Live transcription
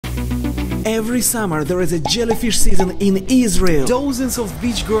Every summer there is a jellyfish season in Israel. Dozens of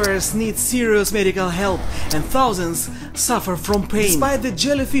beachgoers need serious medical help and thousands suffer from pain. Despite the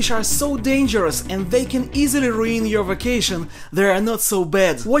jellyfish are so dangerous and they can easily ruin your vacation, they are not so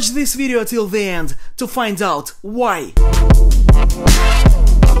bad. Watch this video till the end to find out why.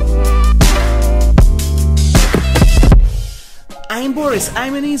 I'm Boris,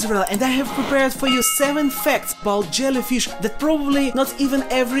 I'm in Israel, and I have prepared for you 7 facts about jellyfish that probably not even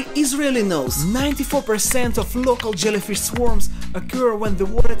every Israeli knows. 94% of local jellyfish swarms occur when the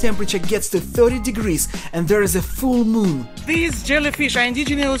water temperature gets to 30 degrees and there is a full moon. These jellyfish are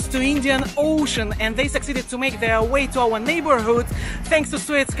indigenous to Indian Ocean and they succeeded to make their way to our neighborhood thanks to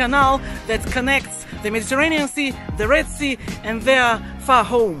Suez Canal that connects the Mediterranean Sea, the Red Sea, and their far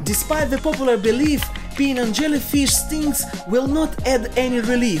home. Despite the popular belief, peeing on jellyfish stings will not add any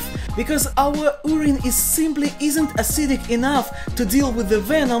relief, because our urine simply isn't acidic enough to deal with the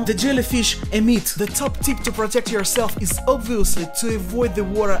venom the jellyfish emit. The top tip to protect yourself is obviously to avoid the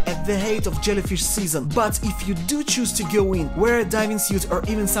water at the height of jellyfish season. But if you do choose to go in, wear a diving suit or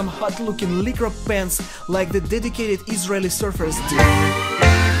even some hot-looking lycra pants like the dedicated Israeli surfers do.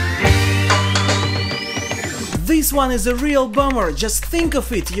 This one is a real bummer. Just think of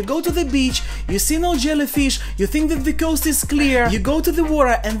it. You go to the beach, you see no jellyfish, you think that the coast is clear, you go to the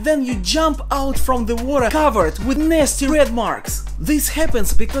water and then you jump out from the water covered with nasty red marks. This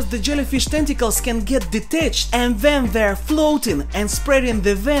happens because the jellyfish tentacles can get detached and then they're floating and spreading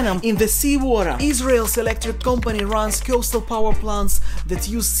the venom in the seawater. Israel's electric company runs coastal power plants that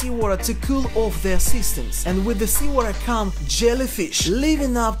use seawater to cool off their systems. And with the seawater come jellyfish.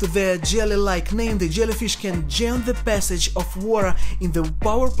 Living up to their jelly-like name, the jellyfish can jam the passage of water in the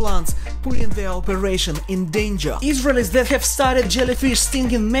power plants, putting their operation in danger. Israelis that have started jellyfish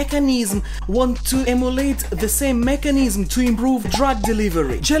stinging mechanism want to emulate the same mechanism to improve drug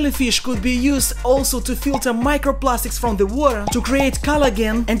delivery. Jellyfish could be used also to filter microplastics from the water, to create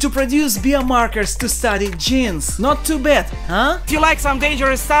collagen, and to produce biomarkers to study genes. Not too bad, huh? If you like some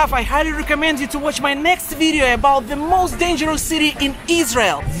dangerous stuff, I highly recommend you to watch my next video about the most dangerous city in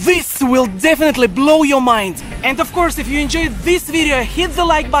Israel. This will definitely blow your mind. And of course, if you enjoyed this video, hit the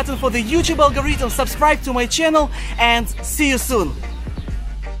like button for the YouTube algorithm, subscribe to my channel, and see you soon.